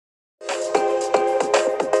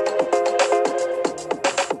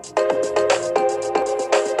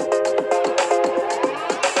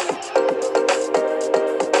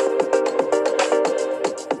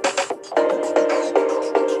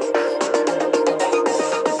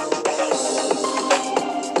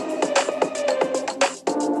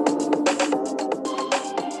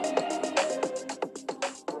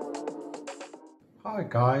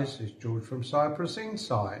guys, it's George from Cyprus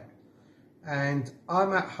Insight, and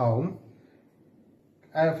I'm at home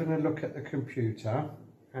having a look at the computer,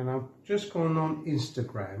 and I've just gone on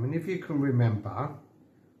Instagram. And if you can remember,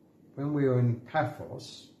 when we were in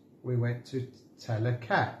Paphos, we went to Tala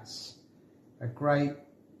Cats, a great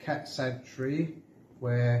cat sanctuary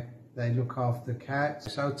where they look after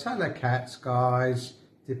cats. So Tala Cats, guys,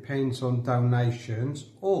 depends on donations,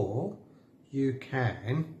 or you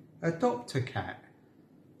can adopt a cat.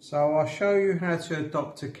 So I'll show you how to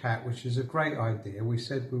adopt a cat, which is a great idea. We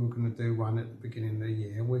said we were going to do one at the beginning of the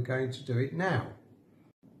year, and we're going to do it now.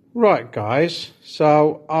 Right guys,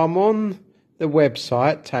 so I'm on the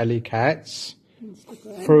website Tala Cats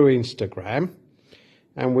through Instagram,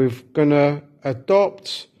 and we're going to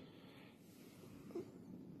adopt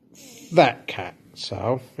that cat.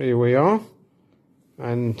 So here we are,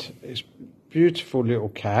 and it's a beautiful little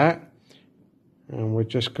cat, and we're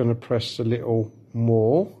just going to press the little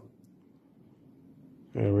more.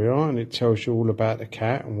 There we are, and it tells you all about the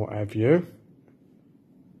cat and what have you.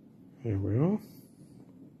 Here we are.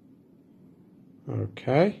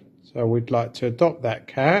 Okay, so we'd like to adopt that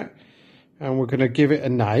cat, and we're going to give it a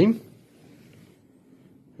name,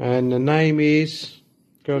 and the name is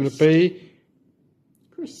going to be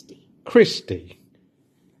Christy.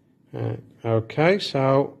 Okay,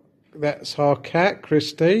 so that's our cat,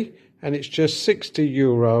 Christy, and it's just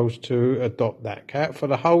 €60 to adopt that cat for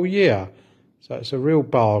the whole year. So it's a real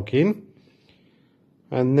bargain.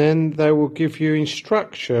 And then they will give you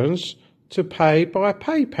instructions to pay by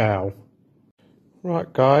PayPal.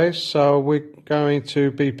 Right guys, so we're going to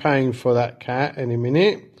be paying for that cat in a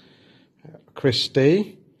minute.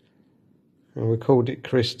 Christy. And we called it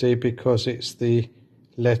Christy because it's the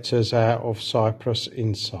letters out of Cyprus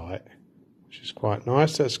Insight, which is quite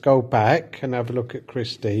nice. Let's go back and have a look at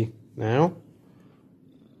Christy now.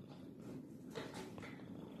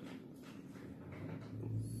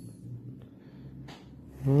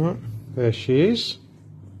 Right, there she is.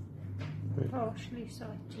 Partially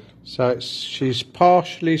sighted. So she's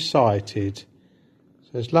partially sighted.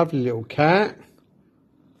 So it's a lovely little cat,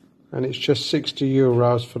 and it's just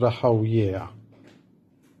 €60 for the whole year.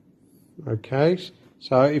 Okay,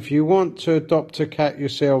 so if you want to adopt a cat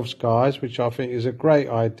yourselves, guys, which I think is a great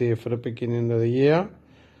idea for the beginning of the year,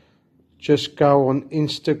 just go on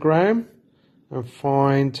Instagram and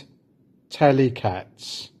find Tala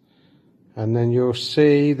Cats, and then you'll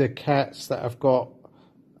see the cats that have got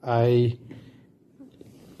a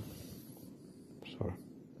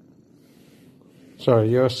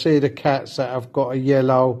you'll see the cats that have got a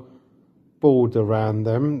yellow border around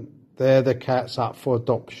them. They're the cats up for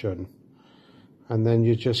adoption. And then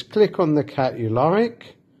you just click on the cat you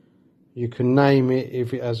like. You can name it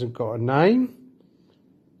if it hasn't got a name,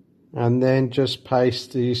 and then just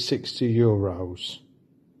paste the €60.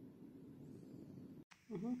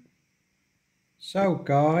 So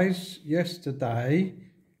guys, yesterday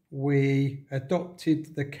we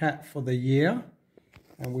adopted the cat for the year,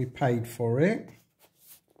 and we paid for it,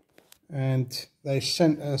 and they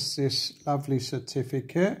sent us this lovely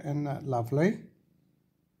certificate. Isn't that lovely?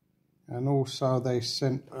 And also they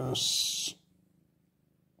sent us,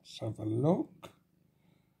 let's have a look,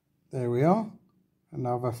 there we are,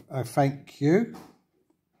 another thank you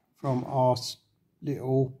from our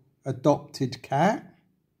little adopted cat.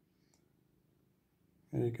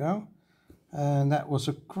 There you go. And that was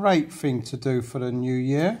a great thing to do for the new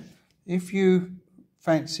year. If you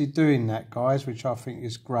fancy doing that, guys, which I think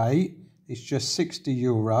is great, it's just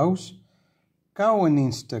 €60. Go on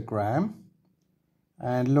Instagram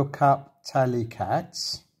and look up Tala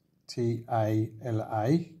Cats,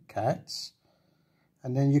 T-A-L-A, cats,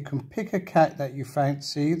 and then you can pick a cat that you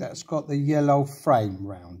fancy that's got the yellow frame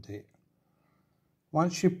round it.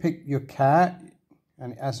 Once you pick your cat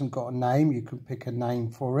and it hasn't got a name, you can pick a name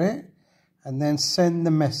for it, and then send the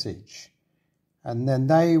message, and then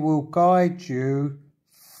they will guide you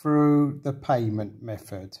through the payment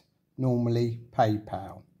method, normally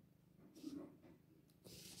PayPal.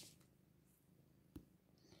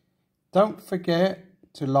 Don't forget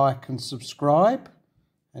to like and subscribe,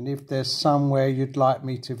 and if there's somewhere you'd like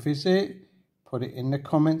me to visit, put it in the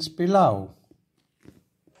comments below.